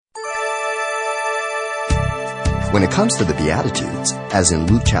When it comes to the Beatitudes, as in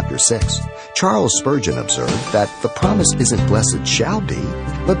Luke chapter 6, Charles Spurgeon observed that the promise isn't blessed shall be,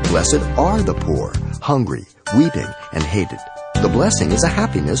 but blessed are the poor, hungry, weeping, and hated. The blessing is a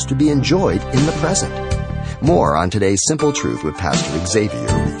happiness to be enjoyed in the present. More on today's Simple Truth with Pastor Xavier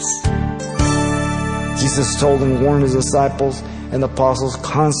Reese. Jesus told and warned his disciples and apostles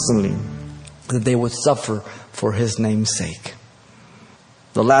constantly that they would suffer for his name's sake.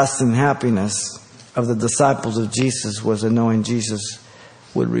 The lasting happiness of the disciples of Jesus was in knowing Jesus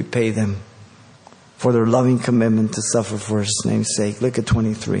would repay them for their loving commitment to suffer for his name's sake. Look at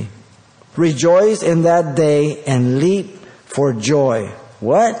 23. Rejoice in that day and leap for joy.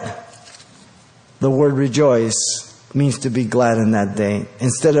 What? The word rejoice means to be glad in that day.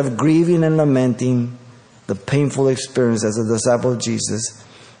 Instead of grieving and lamenting the painful experience as a disciple of Jesus,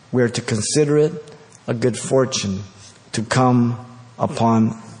 we are to consider it a good fortune to come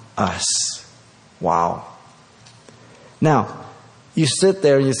upon us. Wow. Now, you sit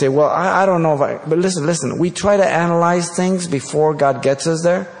there and you say, well, I don't know if I... But listen. We try to analyze things before God gets us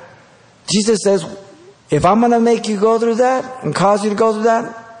there. Jesus says, if I'm going to make you go through that and cause you to go through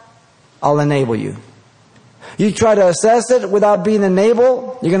that, I'll enable you. You try to assess it without being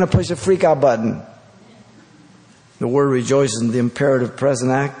enabled, you're going to push a freak out button. The word rejoice is the imperative present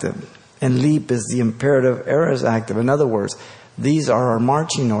active, and leap is the imperative aorist active. In other words, these are our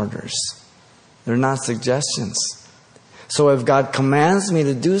marching orders. They're not suggestions. So if God commands me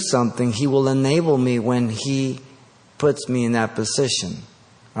to do something, He will enable me when He puts me in that position.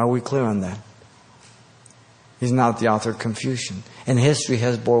 Are we clear on that? He's not the author of confusion. And history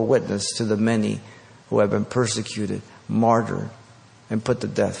has bore witness to the many who have been persecuted, martyred, and put to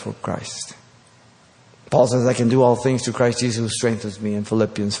death for Christ. Paul says, I can do all things through Christ Jesus who strengthens me in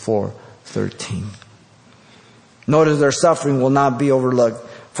Philippians 4:13. Notice their suffering will not be overlooked.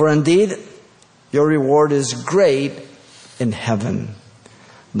 For indeed, your reward is great in heaven.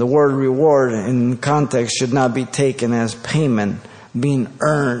 The word reward in context should not be taken as payment being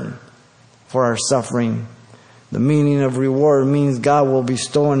earned for our suffering. The meaning of reward means God will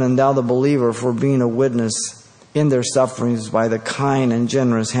bestow and endow the believer for being a witness in their sufferings by the kind and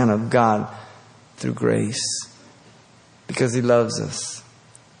generous hand of God through grace. Because He loves us.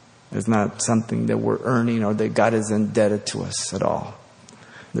 It's not something that we're earning or that God is indebted to us at all.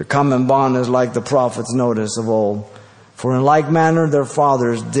 Their common bond is like the prophets notice of old. For in like manner their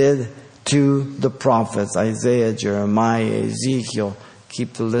fathers did to the prophets. Isaiah, Jeremiah, Ezekiel.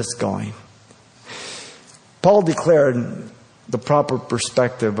 Keep the list going. Paul declared the proper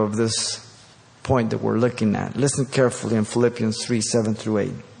perspective of this point that we're looking at. Listen carefully in Philippians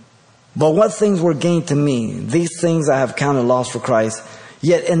 3:7-8. But what things were gained to me, these things I have counted loss for Christ.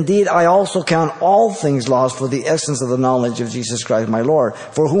 Yet indeed I also count all things lost for the excellence of the knowledge of Jesus Christ my Lord,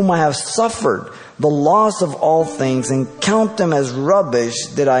 for whom I have suffered the loss of all things, and count them as rubbish,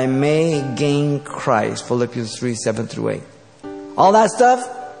 that I may gain Christ. Philippians 3:7-8. All that stuff,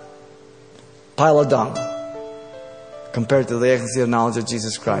 pile of dung compared to the excellency of knowledge of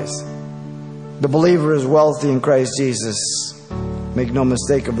Jesus Christ. The believer is wealthy in Christ Jesus. Make no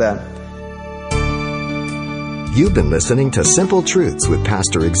mistake of that. You've been listening to Simple Truths with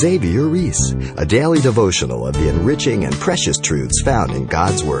Pastor Xavier Reese, a daily devotional of the enriching and precious truths found in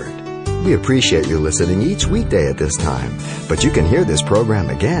God's Word. We appreciate you listening each weekday at this time, but you can hear this program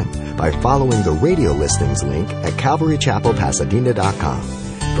again by following the radio listings link at CalvaryChapelPasadena.com.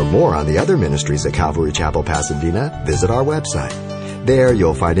 For more on the other ministries at Calvary Chapel Pasadena, visit our website. There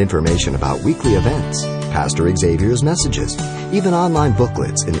you'll find information about weekly events, Pastor Xavier's messages, even online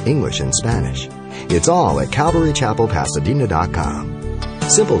booklets in English and Spanish. It's all at CalvaryChapelPasadena.com.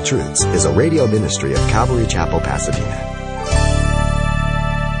 Simple Truths is a radio ministry of Calvary Chapel Pasadena.